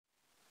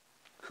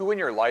Who in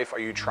your life are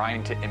you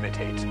trying to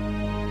imitate?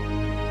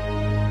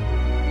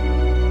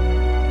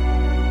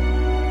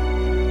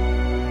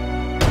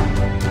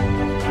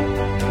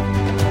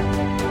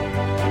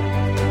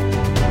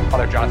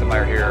 Father Jonathan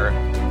Meyer here.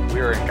 We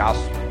are in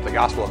the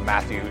Gospel of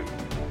Matthew,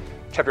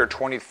 chapter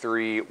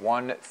 23,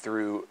 1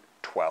 through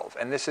 12.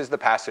 And this is the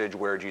passage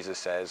where Jesus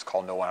says,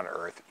 "Call no one on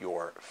earth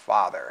your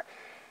Father."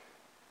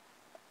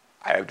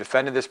 I have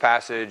defended this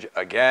passage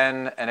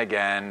again and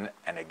again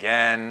and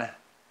again.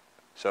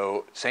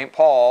 So St.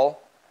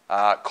 Paul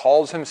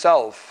calls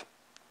himself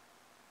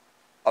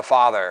a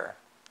father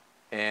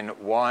in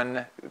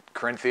 1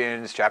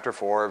 Corinthians chapter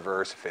 4,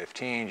 verse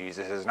 15.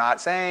 Jesus is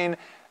not saying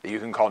that you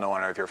can call no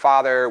one on earth your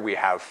father. We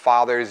have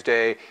Father's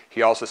Day.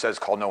 He also says,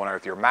 call no one on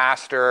earth your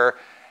master.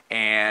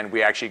 And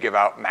we actually give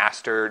out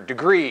master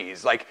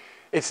degrees. Like,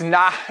 it's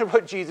not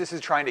what Jesus is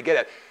trying to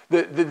get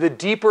at. The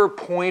deeper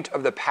point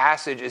of the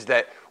passage is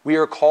that we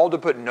are called to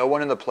put no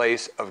one in the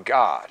place of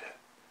God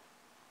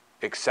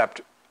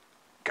except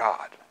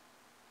God.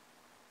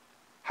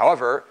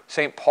 However,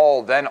 St.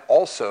 Paul then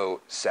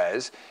also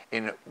says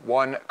in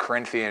 1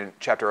 Corinthians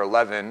chapter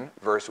 11,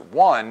 verse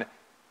 1,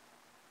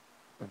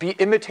 be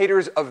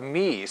imitators of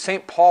me.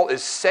 St. Paul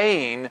is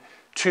saying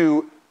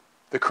to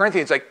the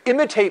Corinthians, like,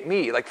 imitate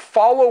me, like,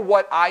 follow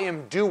what I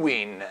am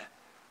doing.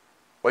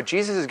 What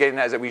Jesus is getting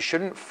at is that we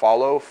shouldn't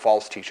follow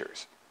false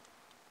teachers.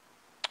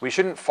 We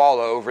shouldn't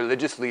follow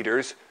religious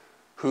leaders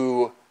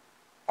who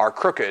are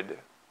crooked,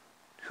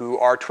 who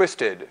are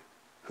twisted,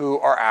 who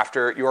are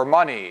after your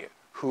money,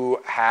 who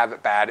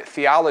have bad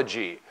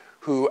theology,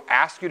 who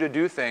ask you to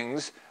do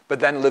things but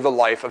then live a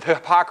life of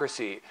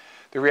hypocrisy.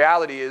 The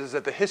reality is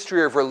that the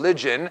history of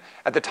religion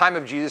at the time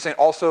of Jesus, and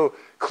also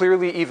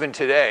clearly even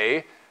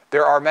today,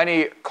 there are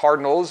many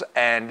cardinals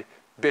and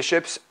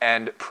bishops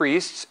and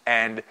priests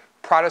and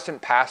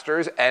Protestant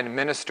pastors and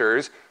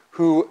ministers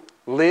who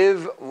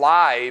live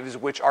lives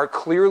which are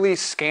clearly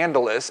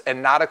scandalous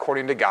and not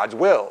according to God's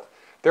will.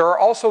 There are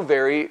also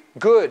very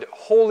good,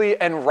 holy,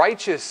 and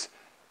righteous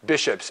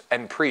bishops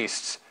and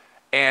priests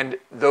and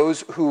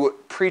those who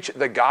preach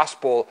the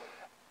gospel,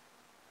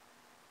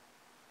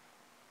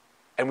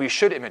 and we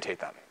should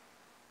imitate them.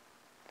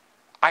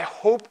 I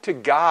hope to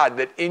God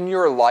that in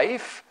your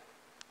life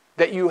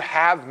that you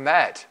have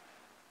met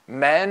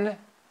men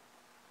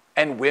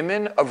and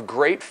women of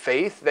great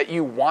faith that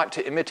you want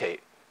to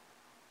imitate.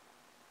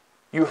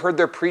 You heard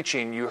their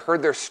preaching, you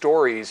heard their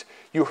stories,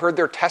 you heard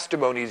their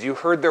testimonies, you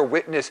heard their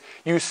witness,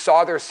 you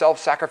saw their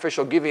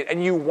self-sacrificial giving,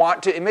 and you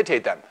want to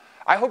imitate them.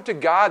 I hope to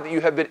God that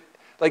you have been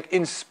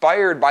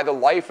inspired by the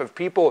life of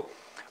people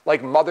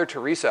like Mother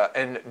Teresa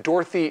and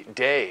Dorothy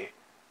Day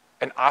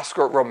and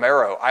Oscar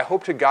Romero. I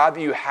hope to God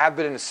that you have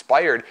been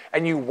inspired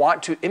and you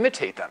want to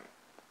imitate them.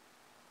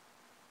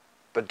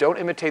 But don't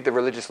imitate the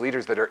religious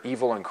leaders that are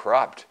evil and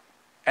corrupt.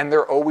 And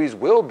there always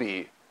will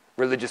be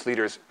religious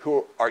leaders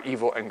who are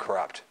evil and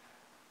corrupt.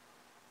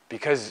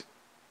 Because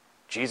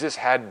Jesus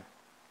had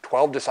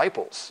 12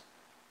 disciples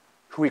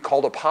who he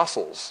called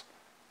apostles.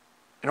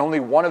 And only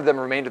one of them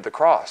remained at the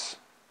cross.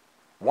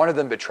 One of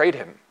them betrayed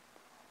him.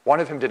 One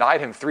of them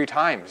denied him 3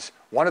 times.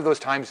 One of those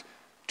times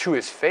to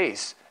his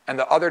face. And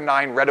the other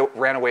 9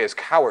 ran away as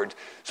cowards.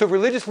 So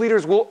religious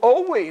leaders will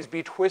always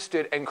be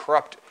twisted and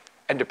corrupt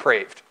and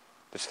depraved.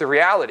 That's the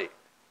reality.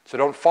 So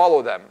don't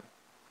follow them.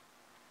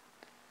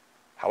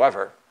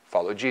 However,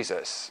 follow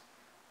Jesus.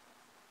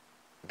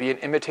 Be an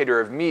imitator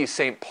of me,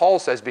 St. Paul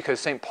says,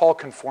 because St. Paul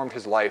conformed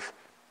his life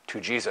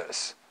to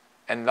Jesus.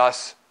 And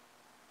thus,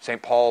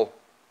 St. Paul,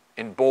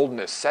 in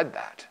boldness, said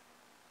that.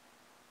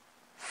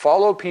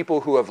 Follow people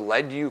who have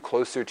led you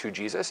closer to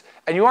Jesus.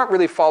 And you aren't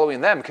really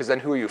following them, because then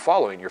who are you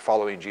following? You're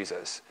following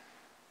Jesus.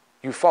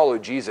 You follow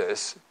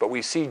Jesus, but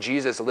we see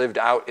Jesus lived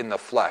out in the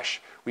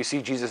flesh. We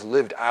see Jesus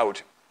lived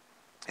out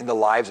in the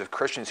lives of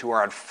Christians who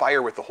are on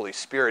fire with the Holy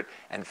Spirit,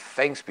 and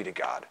thanks be to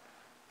God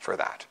for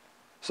that.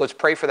 So let's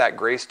pray for that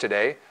grace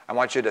today. I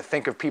want you to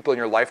think of people in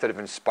your life that have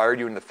inspired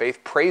you in the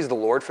faith. Praise the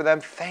Lord for them.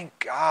 Thank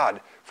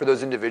God for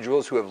those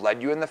individuals who have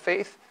led you in the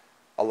faith.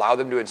 Allow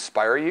them to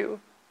inspire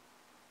you.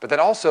 But then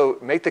also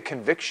make the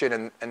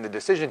conviction and the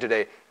decision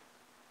today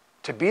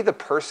to be the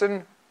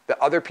person that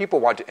other people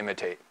want to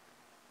imitate.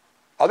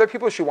 Other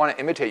people should want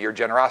to imitate your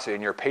generosity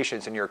and your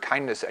patience and your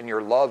kindness and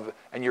your love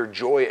and your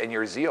joy and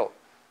your zeal.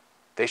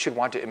 They should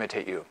want to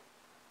imitate you.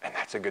 And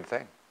that's a good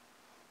thing.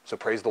 So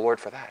praise the Lord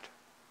for that.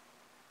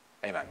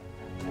 Amen.